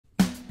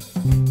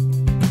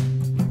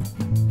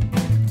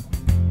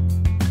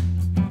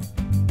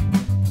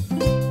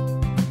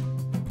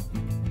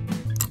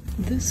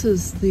this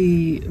is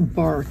the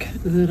bark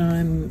that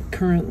I'm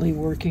currently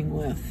working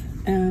with.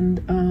 And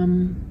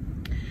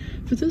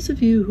for those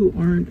of you who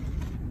aren't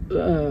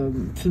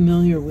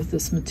familiar with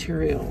this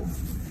material,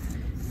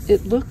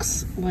 it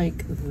looks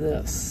like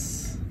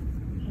this.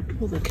 I'll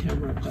pull the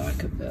camera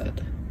back a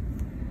bit.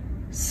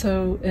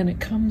 So, and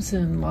it comes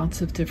in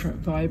lots of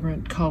different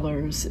vibrant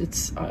colors.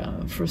 It's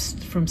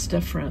from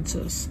Stef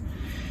Francis.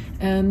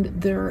 And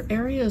there are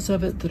areas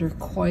of it that are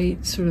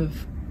quite sort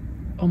of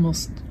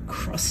almost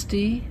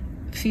crusty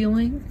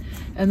feeling.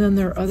 And then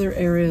there are other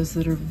areas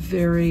that are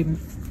very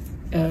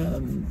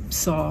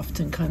soft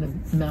and kind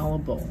of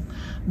malleable.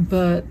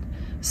 But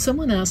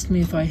someone asked me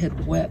if I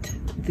had wet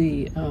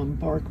the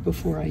bark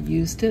before I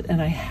used it,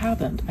 and I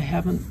haven't. I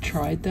haven't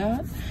tried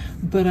that,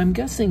 but I'm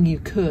guessing you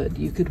could.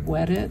 You could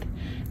wet it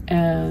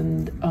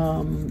and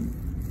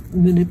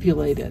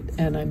manipulate it,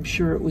 and I'm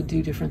sure it would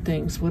do different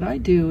things. What I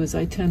do is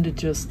I tend to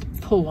just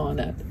pull on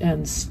it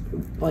and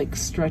like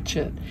stretch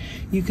it.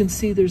 You can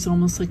see there's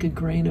almost like a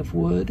grain of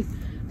wood,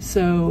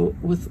 so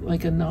with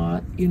like a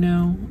knot, you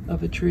know,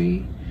 of a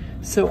tree.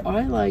 So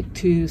I like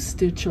to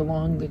stitch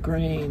along the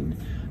grain.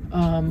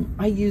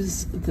 I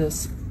use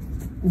this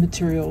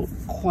material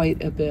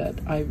quite a bit.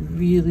 I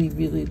really,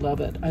 really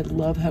love it. I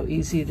love how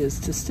easy it is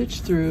to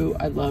stitch through.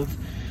 I love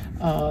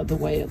the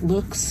way it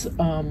looks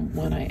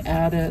when I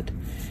add it.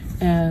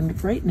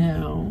 And right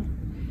now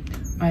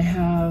I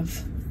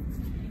have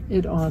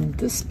it on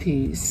this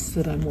piece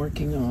that I'm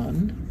working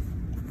on.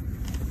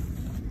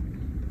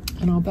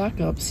 And I'll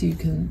back up so you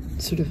can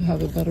sort of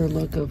have a better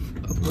look of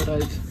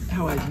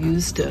how I've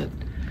used it.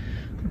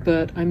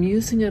 But I'm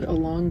using it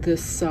along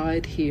this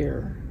side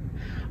here.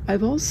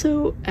 I've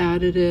also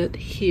added it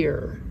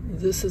here.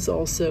 This is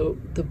also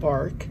the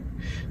bark.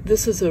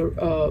 This is a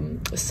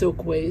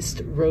silk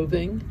waist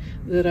roving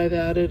that I've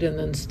added and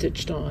then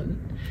stitched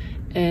on.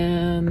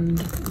 And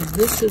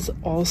this is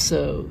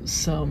also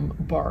some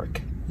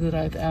bark that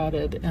I've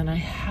added, and I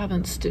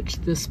haven't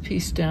stitched this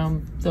piece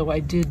down, though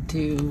I did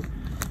do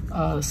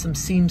some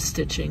seam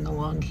stitching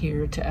along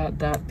here to add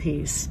that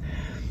piece.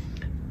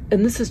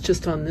 And this is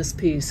just on this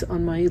piece.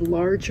 On my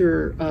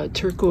larger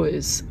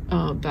turquoise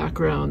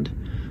background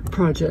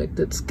project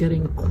that's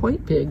getting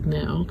quite big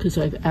now, because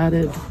I've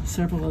added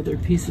several other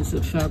pieces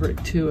of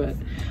fabric to it,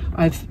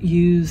 I've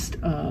used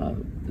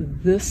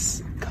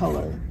this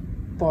color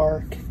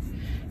bark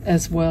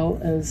as well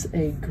as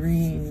a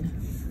green,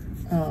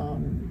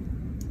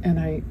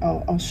 and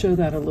I'll show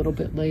that a little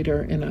bit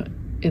later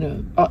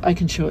I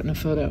can show it in a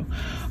photo.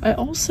 I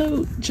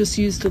also just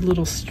used a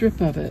little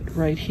strip of it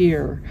right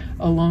here,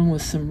 along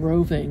with some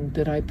roving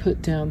that I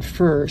put down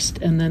first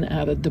and then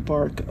added the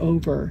bark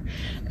over.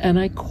 And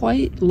I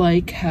quite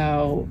like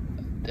how,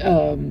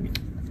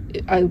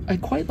 I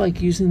quite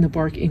like using the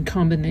bark in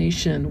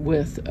combination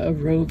with a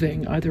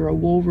roving, either a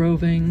wool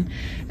roving,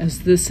 as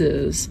this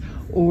is,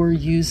 or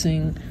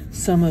using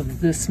some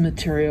of this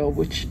material,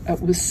 which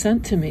was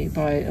sent to me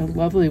by a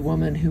lovely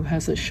woman who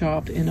has a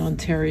shop in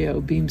Ontario,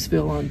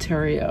 Beamsville,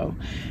 Ontario.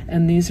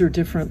 And these are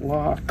different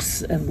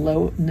locks and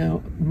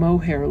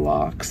mohair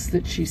locks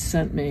that she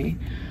sent me,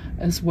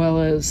 as well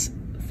as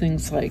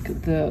things like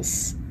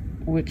this,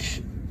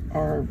 which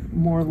are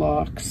more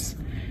locks.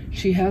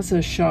 She has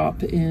a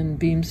shop in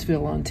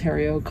Beamsville,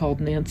 Ontario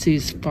called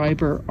Nancy's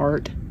Fiber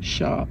Art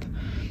Shop.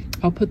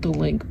 I'll put the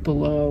link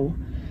below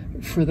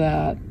for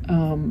that.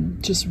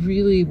 Just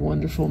really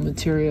wonderful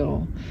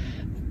material.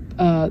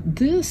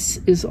 This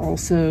is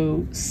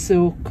also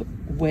silk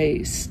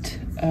waist.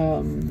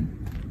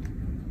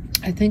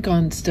 I think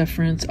on Stef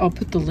Francis, I'll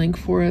put the link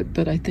for it,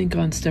 but I think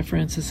on Stef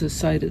Francis's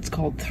site it's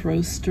called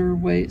throster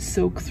waist,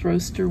 silk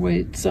throster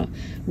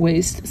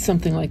waist,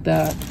 something like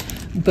that.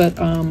 But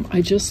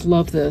I just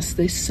love this.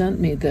 They sent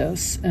me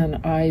this, and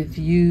I've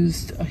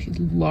used a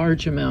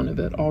large amount of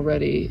it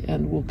already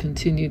and will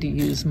continue to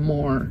use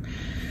more.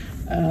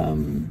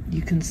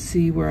 You can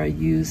see where I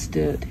used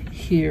it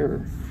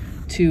here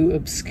to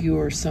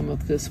obscure some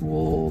of this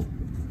wool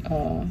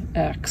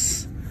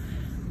X.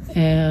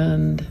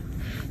 And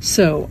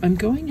so I'm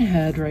going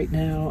ahead right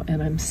now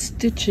and I'm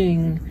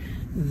stitching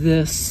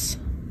this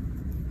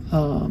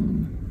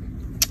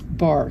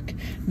bark.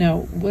 Now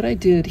what I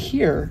did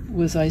here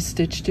was I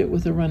stitched it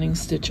with a running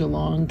stitch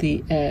along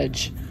the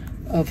edge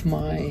of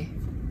my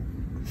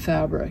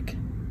fabric,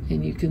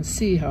 and you can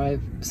see how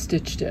I've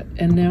stitched it.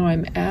 And now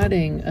I'm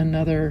adding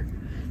another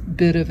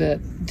bit of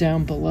it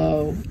down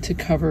below to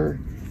cover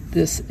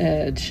this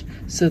edge,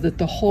 so that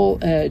the whole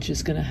edge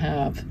is going to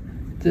have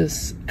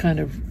this kind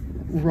of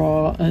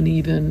raw,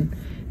 uneven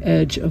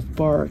edge of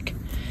bark.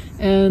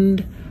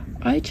 And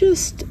I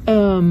just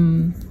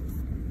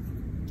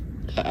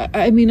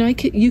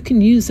you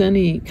can use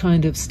any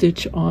kind of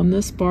stitch on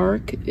this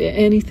bark.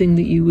 Anything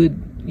that you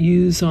would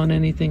use on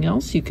anything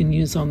else, you can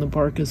use on the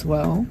bark as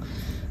well.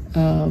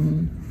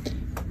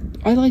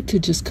 I like to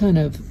just kind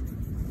of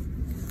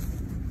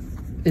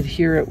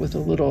adhere it with a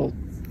little,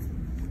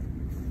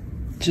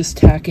 just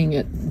tacking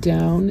it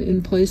down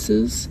in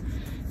places.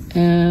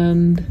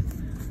 And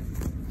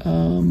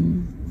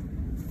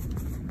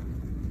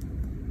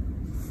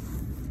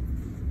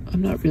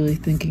I'm not really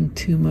thinking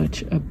too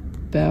much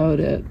about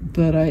it,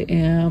 but I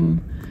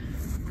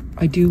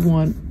do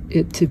want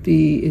it to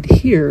be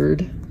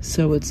adhered,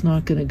 so it's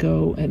not going to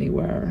go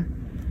anywhere.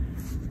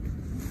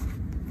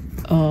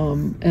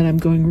 And I'm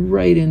going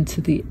right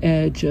into the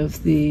edge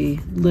of the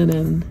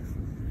linen.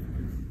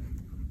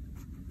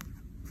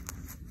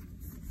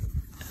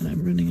 And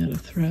I'm running out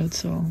of thread,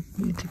 so I'll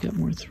need to get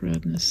more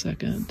thread in a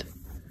second.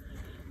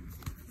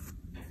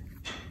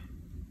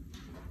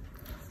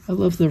 I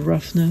love the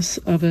roughness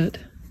of it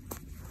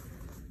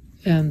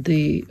and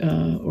the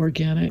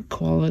organic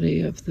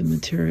quality of the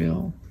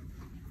material.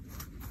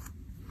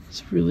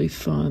 It's really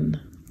fun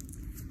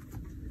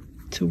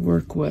to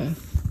work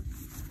with.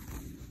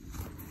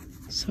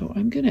 So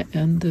I'm going to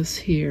end this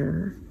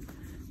here,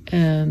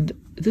 and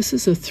this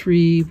is a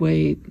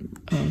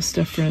 3-weight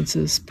Stef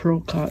Francis pearl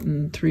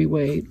cotton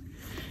 3-weight,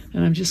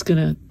 and I'm just going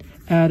to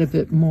add a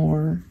bit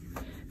more,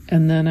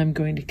 and then I'm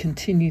going to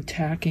continue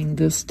tacking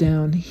this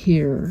down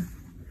here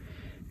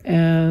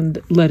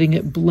and letting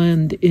it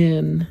blend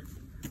in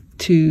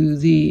to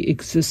the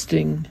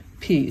existing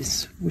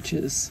piece, which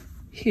is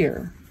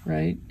here,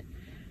 right?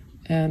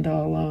 And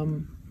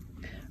I'm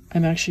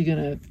actually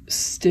going to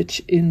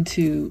stitch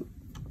into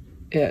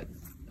it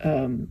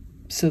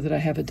so that I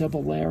have a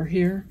double layer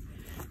here,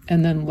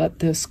 and then let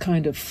this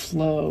kind of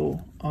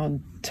flow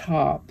on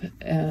top,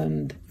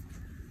 and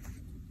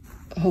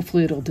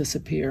hopefully it'll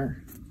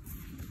disappear.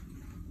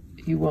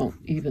 You won't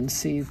even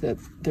see that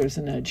there's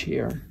an edge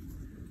here.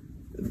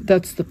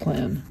 That's the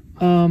plan.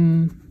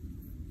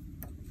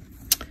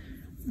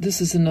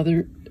 This is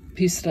another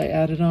piece that I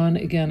added on.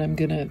 Again, I'm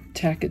going to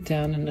tack it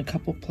down in a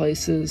couple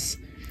places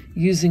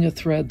using a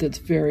thread that's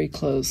very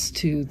close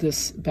to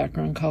this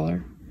background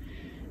color.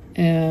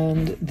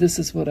 And this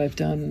is what I've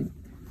done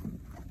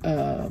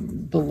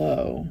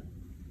below.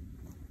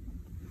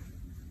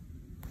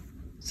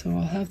 So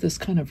I'll have this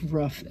kind of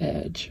rough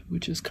edge,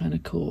 which is kind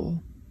of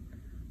cool.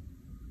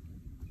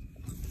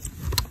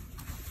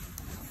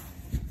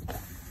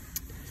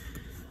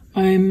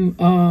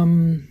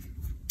 I'm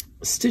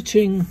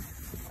stitching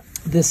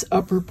this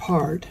upper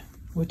part,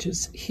 which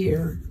is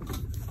here,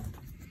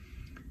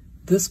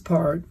 this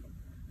part,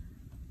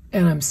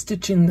 and I'm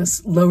stitching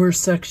this lower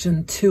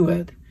section to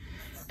it.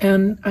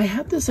 And I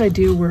had this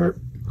idea where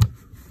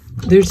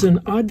there's an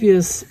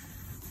obvious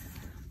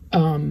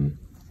end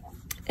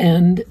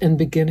and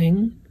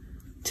beginning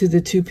to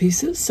the two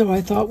pieces. So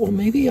I thought, well,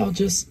 maybe I'll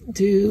just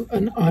do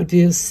an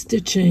obvious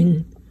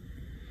stitching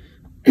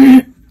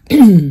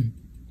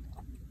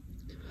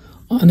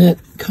on it,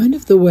 kind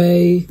of the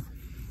way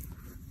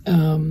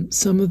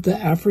some of the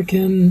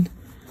African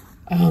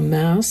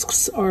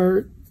masks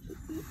are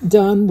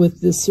done,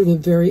 with this sort of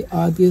very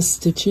obvious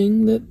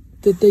stitching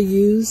that they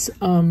use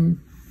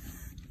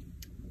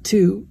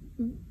to,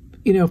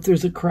 you know, if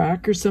there's a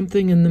crack or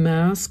something in the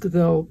mask,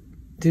 they'll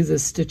do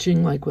this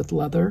stitching like with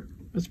leather,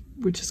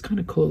 which is kind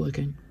of cool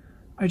looking.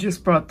 I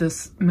just brought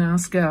this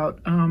mask out.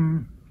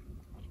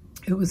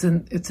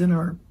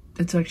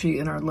 It's actually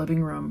in our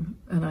living room,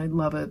 and I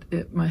love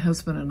it. My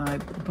husband and I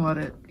bought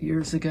it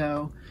years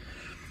ago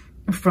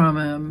from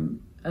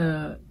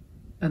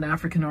an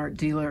African art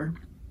dealer.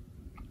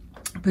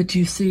 But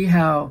you see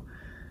how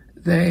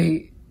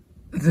the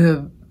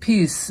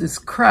piece is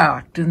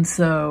cracked, and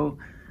so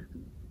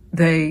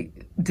they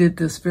did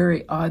this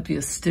very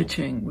obvious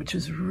stitching, which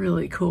is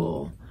really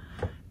cool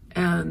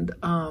and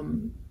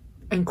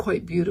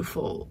quite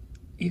beautiful.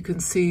 You can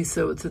see,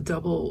 so it's a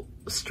double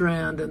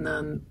strand and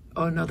then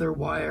another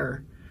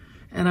wire.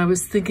 And I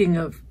was thinking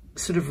of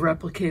sort of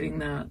replicating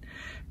that.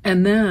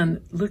 And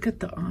then look at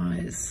the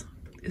eyes.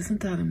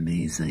 Isn't that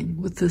amazing?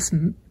 With this,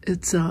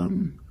 it's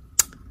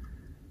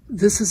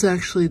this is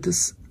actually,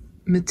 this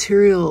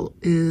material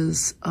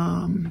is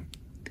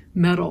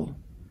metal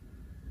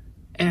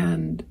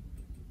and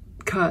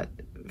cut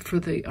for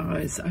the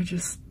eyes.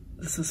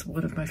 This is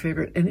one of my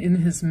favorite. And in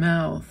his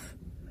mouth,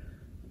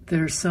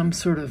 there's some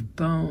sort of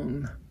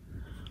bone.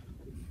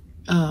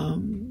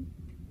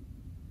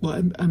 Well,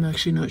 I'm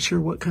actually not sure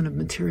what kind of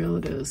material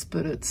it is,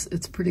 but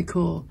it's pretty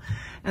cool.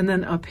 And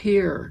then up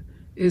here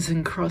is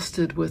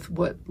encrusted with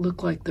what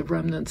look like the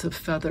remnants of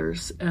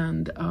feathers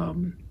and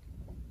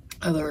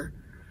other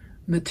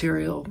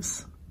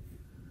materials.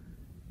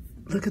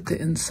 Look at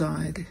the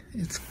inside.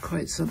 It's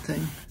quite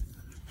something,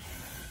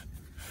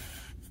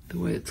 the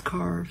way it's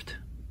carved.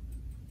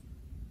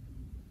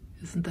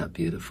 Isn't that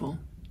beautiful?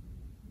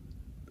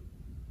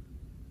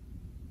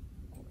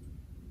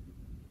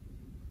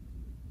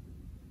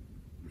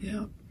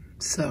 Yeah,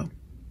 so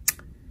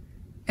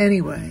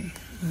anyway,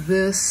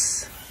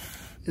 this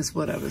is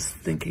what I was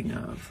thinking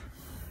of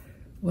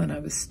when I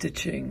was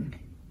stitching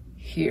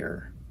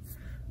here.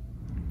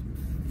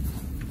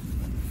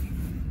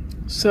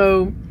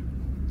 So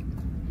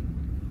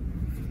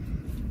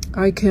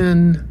I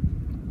can,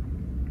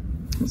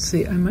 let's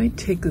see, I might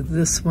take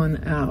this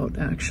one out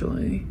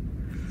actually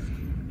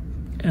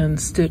and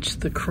stitch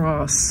the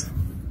cross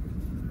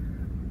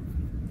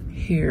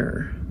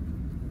here.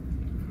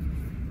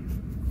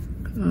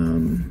 I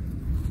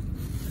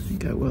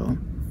think I will.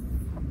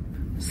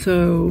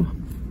 So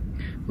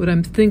what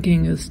I'm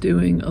thinking is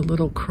doing a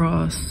little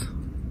cross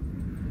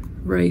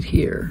right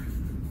here.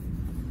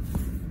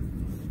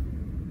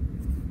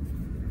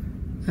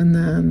 And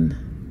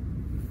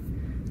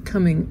then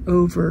coming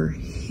over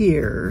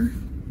here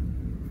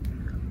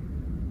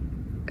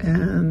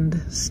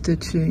and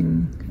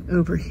stitching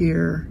over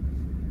here.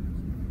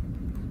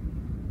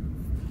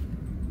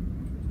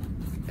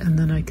 And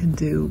then I can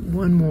do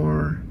one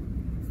more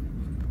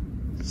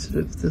sort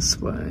of this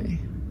way.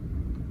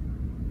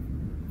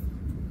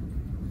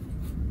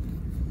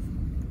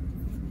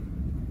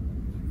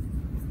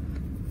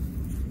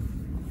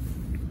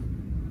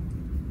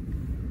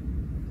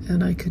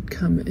 And I could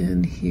come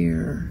in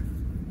here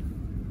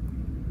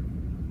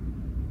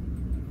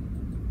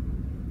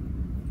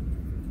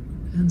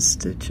and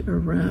stitch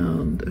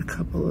around a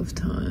couple of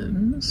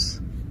times.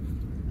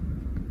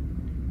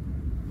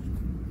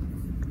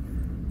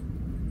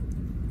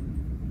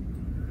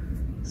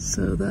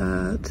 So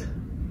that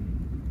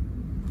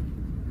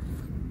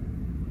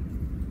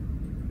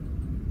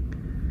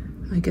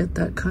I get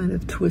that kind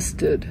of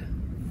twisted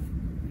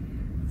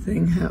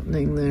thing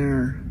happening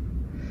there.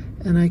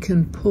 And I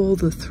can pull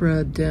the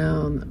thread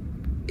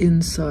down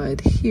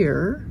inside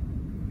here,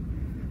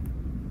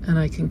 and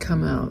I can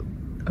come out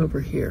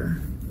over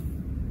here.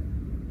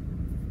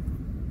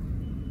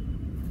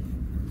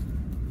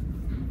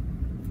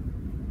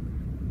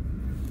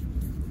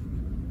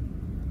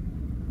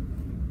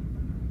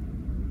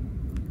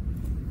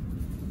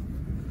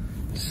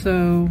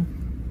 So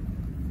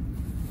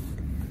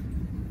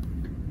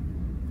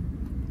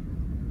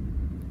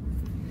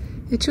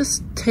it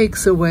just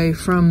takes away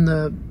from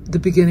the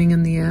beginning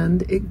and the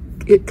end.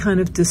 It kind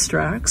of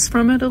distracts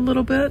from it a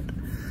little bit,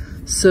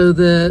 so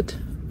that,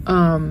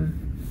 I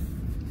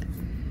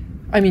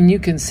mean, you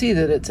can see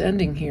that it's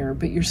ending here,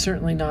 but you're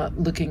certainly not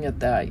looking at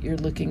that. You're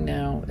looking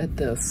now at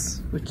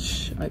this,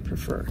 which I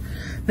prefer.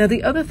 Now,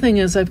 the other thing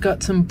is I've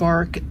got some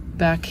bark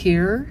back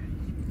here,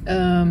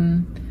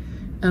 and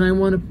I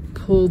want to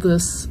pull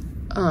this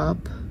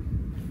up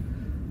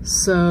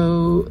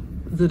so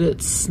that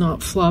it's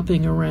not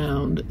flopping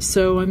around.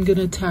 So I'm going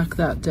to tack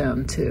that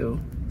down too.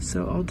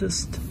 So I'll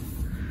just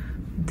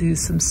do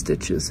some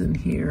stitches in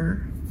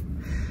here.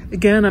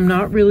 Again, I'm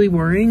not really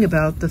worrying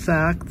about the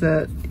fact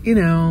that, you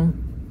know,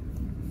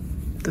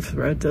 the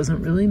thread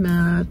doesn't really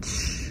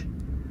match.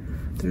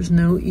 There's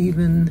no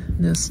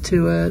evenness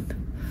to it.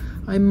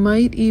 I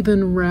might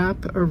even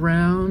wrap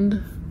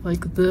around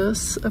like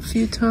this a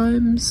few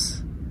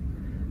times,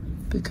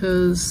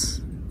 because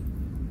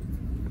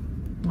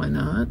why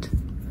not?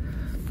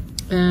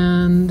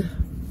 And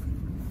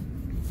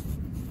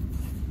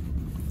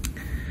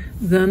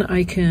then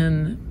I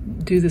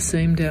can do the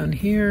same down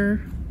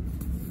here,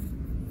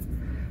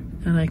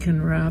 and I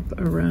can wrap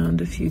around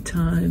a few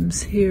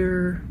times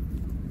here.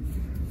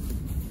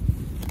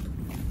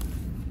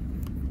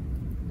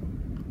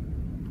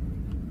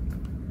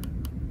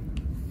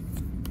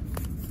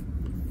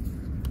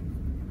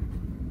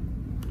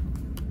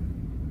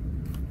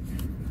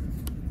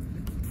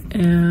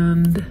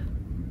 And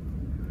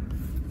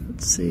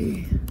let's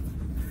see,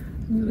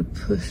 I'm going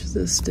to push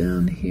this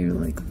down here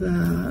like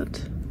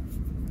that.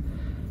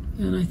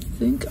 And I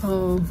think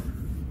I'll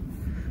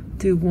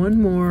do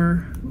one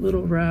more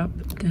little wrap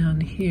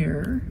down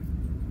here.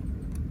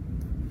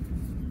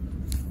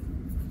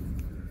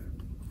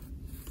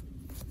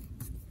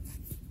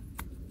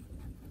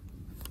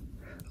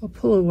 I'll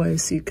pull away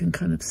so you can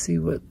kind of see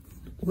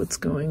what's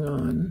going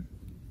on.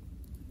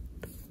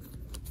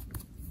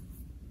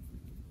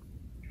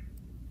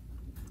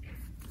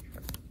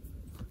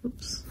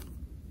 Oops.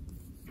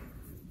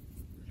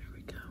 There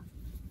we go.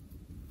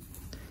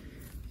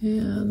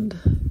 And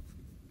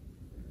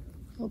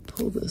I'll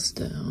pull this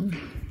down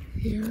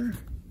here.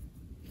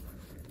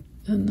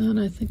 And then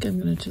I think I'm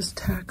going to just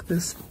tack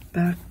this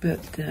back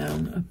bit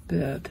down a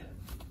bit.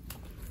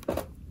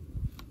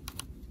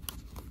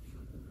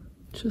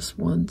 Just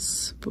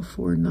once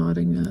before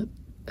knotting it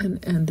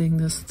and ending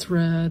this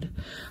thread.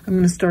 I'm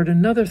going to start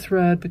another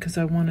thread because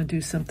I want to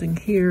do something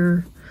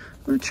here.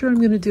 I'm not sure I'm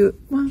going to do it.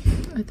 Well,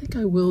 I think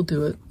I will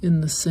do it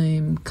in the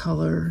same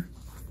color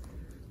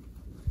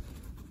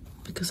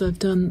because I've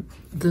done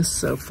this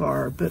so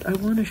far, but I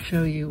want to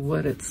show you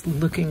what it's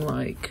looking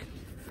like.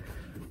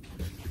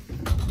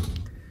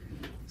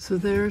 So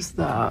there's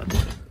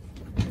that.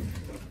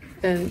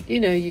 And you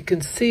know, you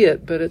can see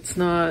it, but it's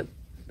not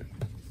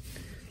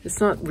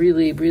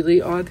really,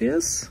 really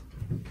obvious.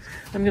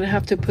 I'm going to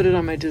have to put it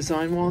on my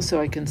design wall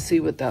so I can see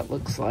what that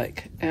looks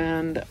like.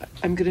 And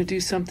I'm going to do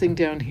something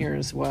down here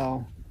as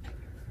well.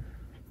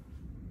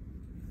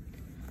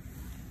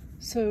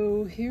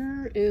 So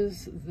here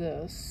is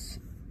this.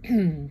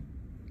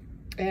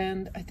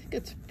 And I think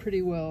it's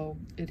pretty well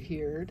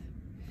adhered.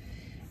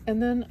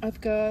 And then I've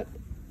got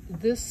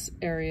this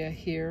area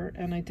here,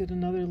 and I did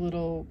another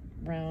little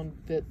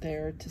round bit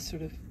there to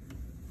sort of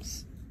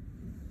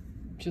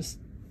just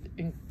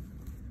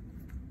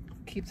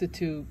keep the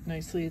two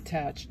nicely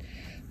attached.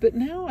 But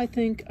now I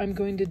think I'm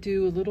going to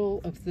do a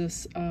little of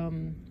this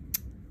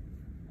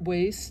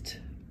waist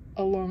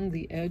along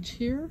the edge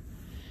here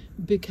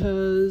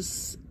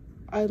because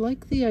I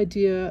like the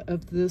idea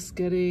of this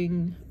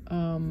getting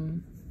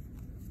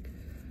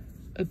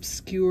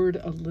obscured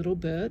a little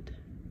bit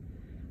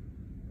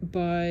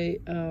by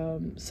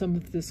some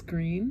of this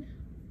green.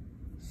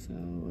 So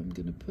I'm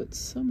going to put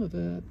some of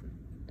it,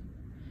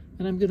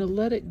 and I'm going to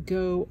let it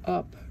go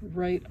up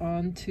right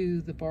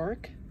onto the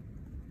bark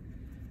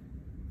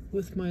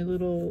with my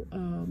little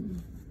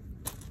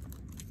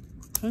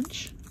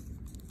punch.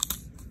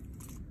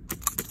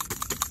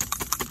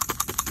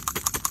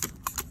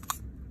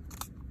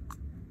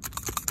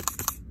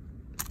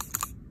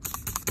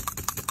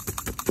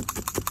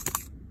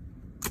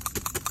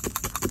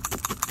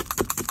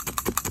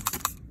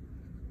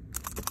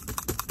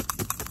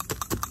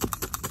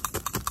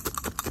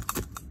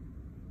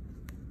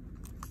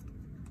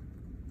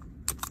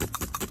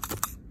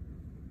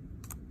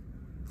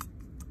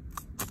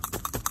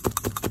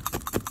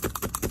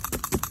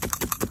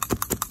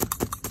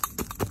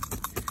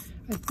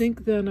 I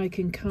think then I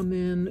can come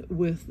in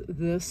with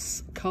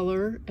this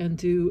color and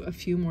do a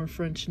few more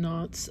French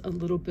knots a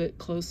little bit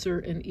closer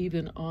and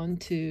even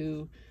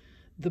onto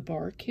the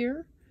bark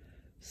here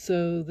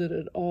so that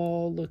it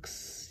all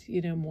looks,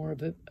 you know, more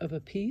of a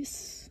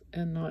piece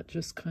and not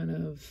just kind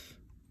of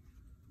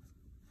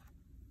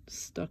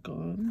stuck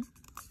on.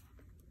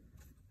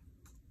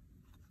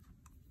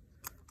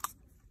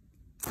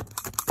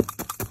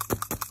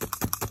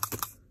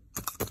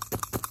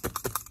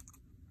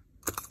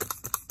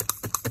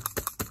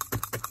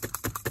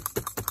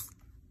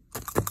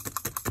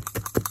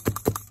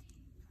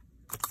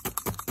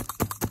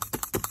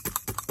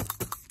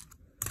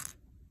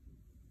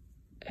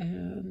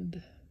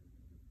 And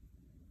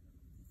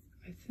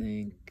I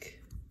think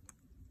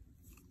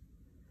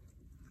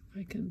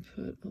I can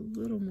put a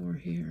little more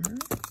here.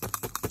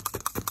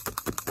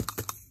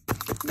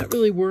 I'm not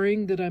really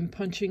worrying that I'm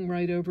punching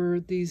right over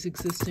these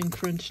existing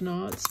French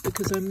knots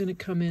because I'm going to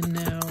come in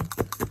now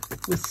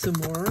with some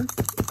more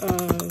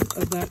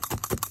of that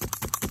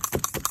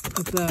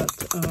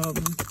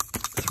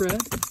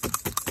thread,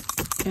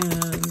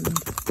 and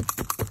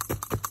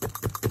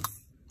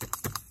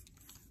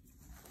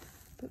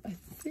I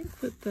think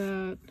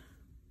that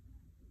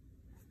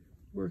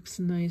works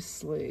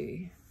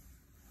nicely.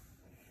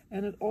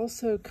 And it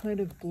also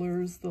kind of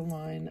blurs the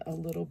line a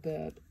little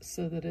bit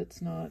so that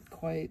it's not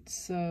quite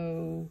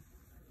so,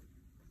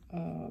 I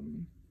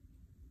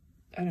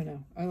don't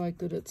know. I like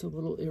that it's a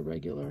little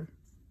irregular.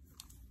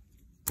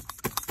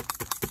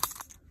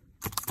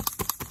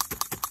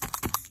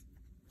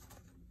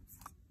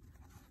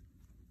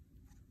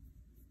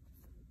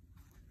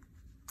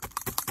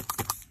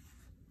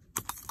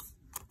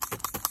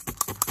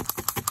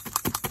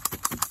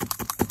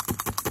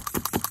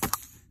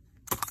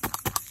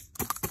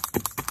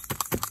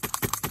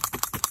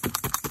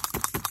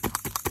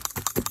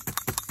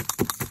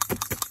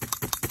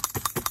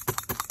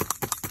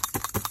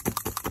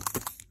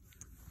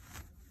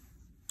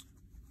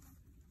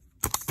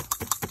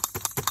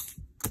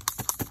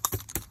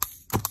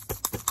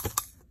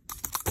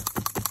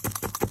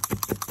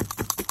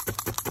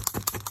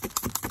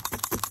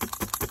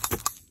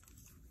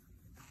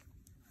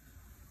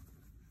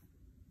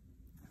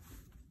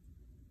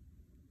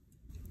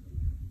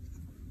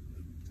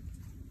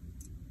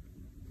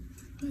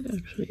 I'd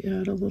actually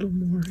add a little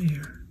more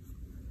here.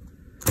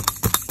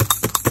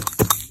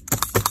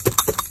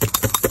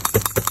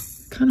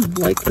 Kind of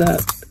like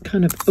that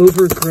kind of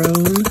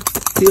overgrown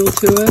feel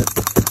to it,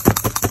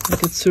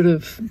 like it's sort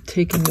of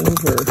taking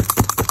over.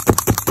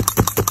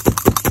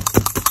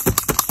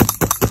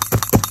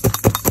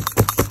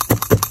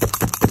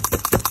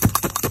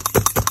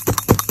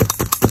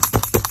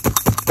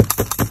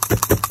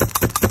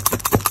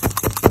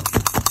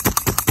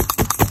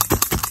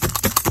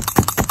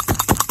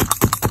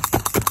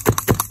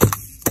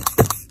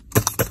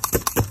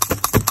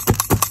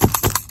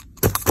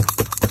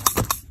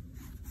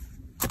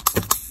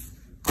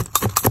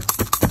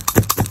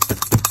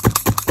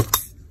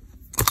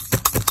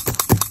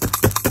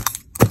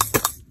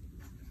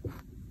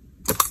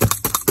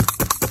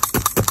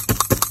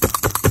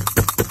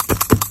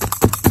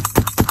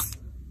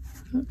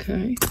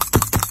 Okay,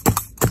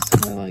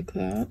 so I like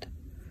that.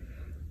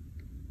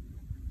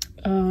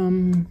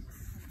 I'm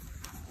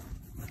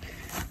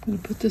going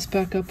to put this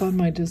back up on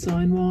my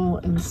design wall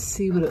and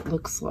see what it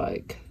looks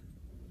like.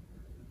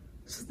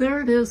 So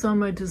there it is on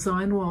my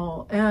design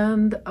wall,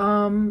 and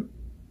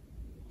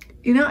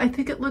you know, I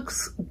think it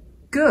looks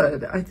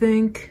good. I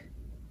think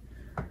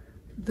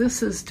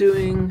this is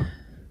doing,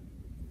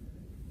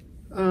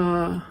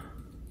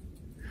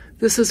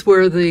 this is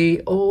where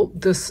the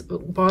this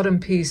bottom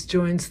piece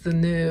joins the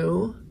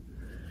new,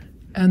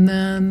 and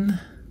then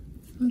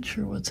I'm not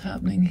sure what's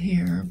happening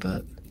here,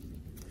 but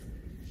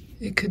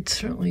it could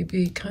certainly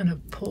be kind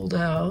of pulled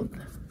out.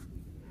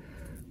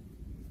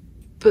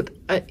 But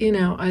you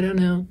know, I don't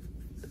know.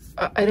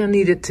 I don't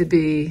need it to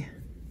be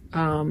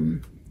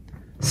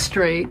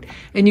straight.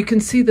 And you can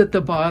see that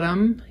the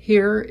bottom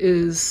here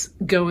is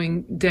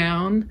going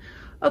down.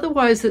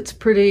 Otherwise, it's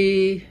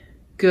pretty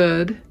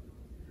good.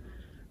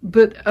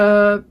 But,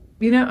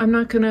 you know, I'm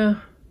not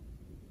gonna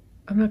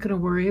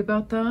worry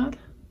about that.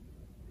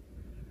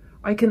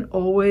 I can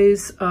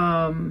always,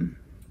 I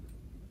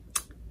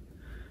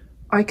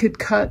could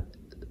cut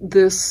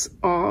this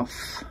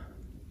off,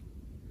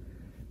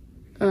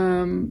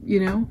 you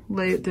know,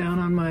 lay it down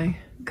on my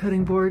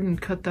cutting board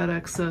and cut that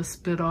excess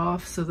bit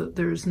off so that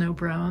there's no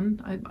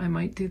brown. I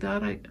might do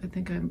that. I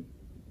think I'm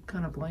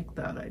kind of like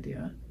that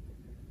idea.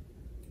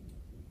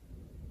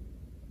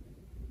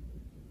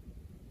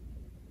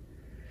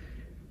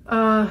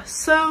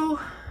 So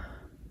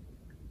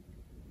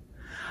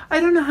I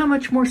don't know how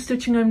much more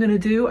stitching I'm going to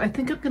do. I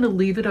think I'm going to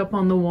leave it up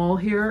on the wall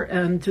here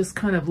and just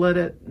kind of let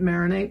it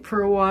marinate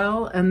for a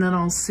while, and then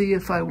I'll see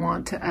if I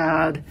want to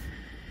add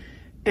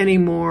any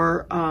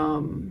more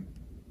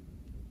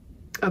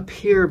up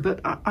here,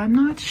 but I'm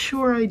not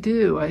sure I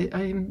do.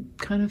 I'm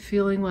kind of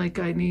feeling like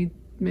I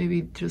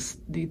maybe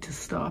just need to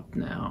stop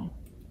now.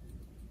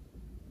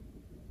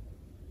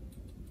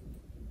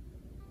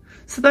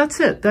 So that's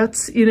it.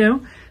 That's, you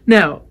know,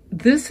 now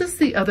this is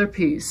the other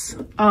piece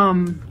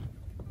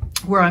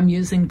where I'm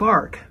using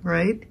bark,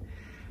 right?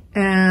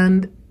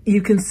 And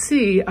you can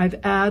see I've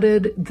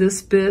added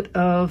this bit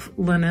of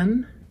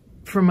linen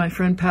from my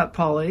friend Pat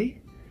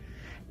Polly,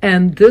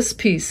 and this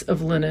piece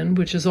of linen,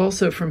 which is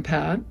also from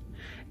Pat.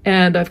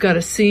 And I've got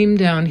a seam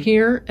down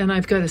here, and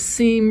I've got a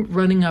seam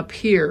running up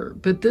here,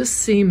 but this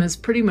seam is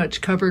pretty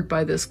much covered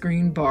by this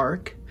green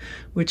bark,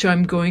 which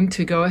I'm going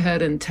to go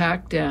ahead and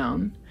tack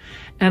down.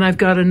 And I've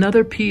got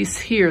another piece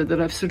here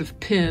that I've sort of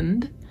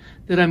pinned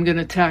that I'm going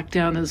to tack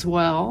down as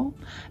well,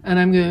 and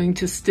I'm going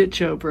to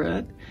stitch over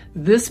it.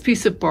 This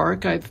piece of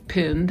bark I've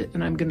pinned,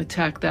 and I'm going to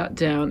tack that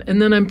down,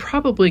 and then I'm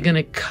probably going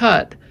to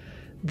cut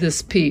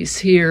this piece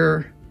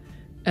here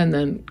and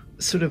then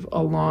sort of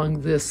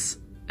along this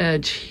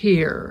edge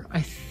here.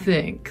 I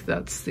think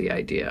that's the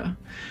idea.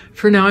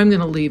 For now, I'm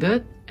going to leave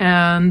it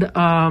and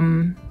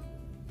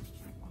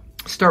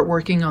start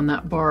working on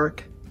that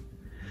bark.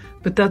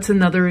 But that's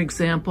another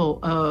example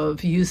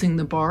of using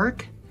the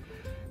bark.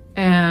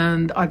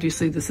 And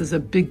obviously this is a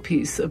big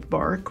piece of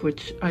bark,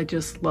 which I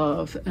just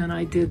love. And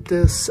I did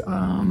this,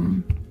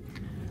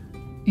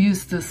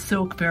 used this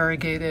silk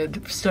variegated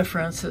Stef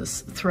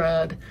Francis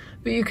thread.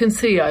 But you can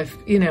see I've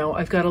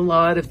got a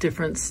lot of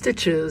different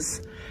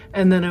stitches.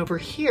 And then over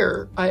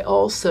here, I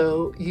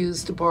also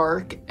used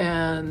bark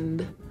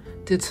and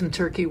did some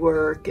turkey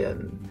work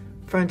and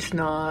French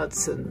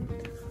knots and,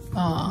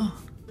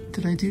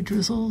 did I do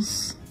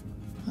drizzles?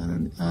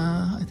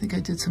 I think I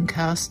did some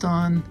cast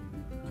on.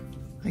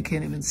 I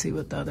can't even see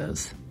what that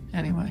is.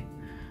 Anyway,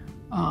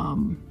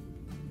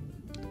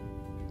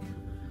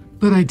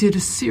 but I did a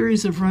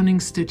series of running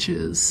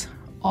stitches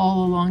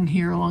all along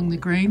here, along the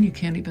grain. You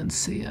can't even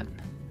see it,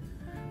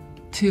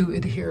 to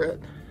adhere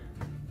it.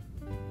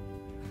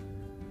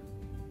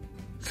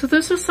 So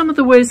those are some of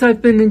the ways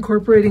I've been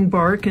incorporating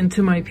bark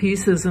into my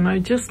pieces, and I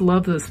just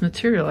love this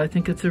material. I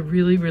think it's a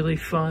really, really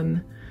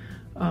fun,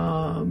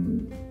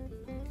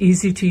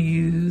 easy to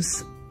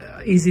use,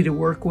 easy to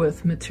work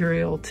with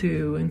material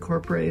to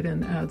incorporate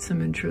and add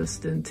some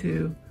interest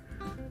into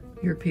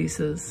your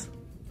pieces.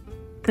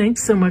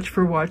 Thanks so much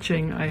for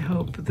watching. I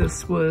hope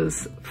this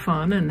was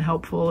fun and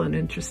helpful and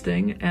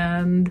interesting,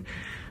 and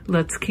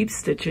let's keep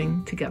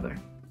stitching together.